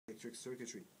electric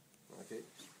circuitry. Okay,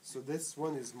 so this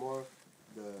one is more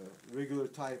the regular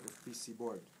type of PC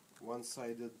board,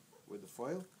 one-sided with the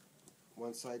foil,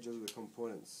 one side just with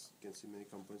components. You can see many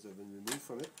components have been removed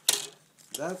from it.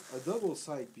 That's a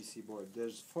double-side PC board.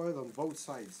 There's foil on both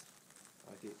sides.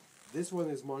 Okay, this one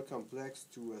is more complex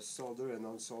to solder and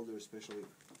unsolder especially.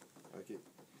 Okay,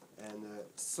 and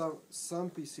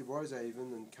some PC boards I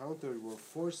even encountered were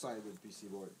four-sided PC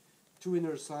board, two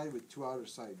inner side with two outer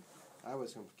side. That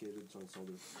was complicated to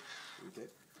unsolder. Okay,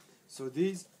 so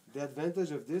the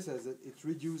advantage of this is that it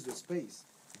reduces the space.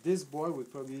 This board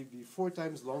would probably be 4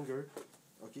 times longer,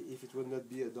 okay, if it would not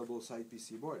be a double-side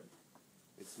PC board.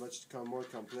 It's much more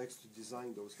complex to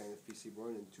design those kind of PC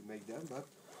board and to make them, but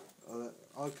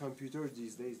all computers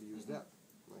these days they use that.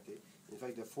 Okay, in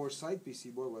fact, the 4-side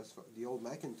PC board was for the old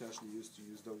Macintosh. They used to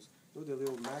use those. You know the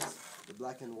little Macs, the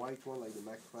black and white one, like the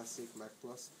Mac Classic, Mac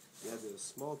Plus. They had a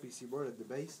small PC board at the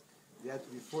base. They had to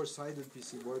be 4-sided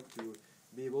PC board to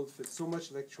be able to fit so much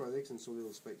electronics in so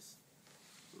little space.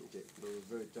 Okay, they were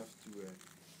very tough to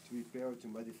repair or to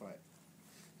modify.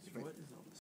 So what is all this?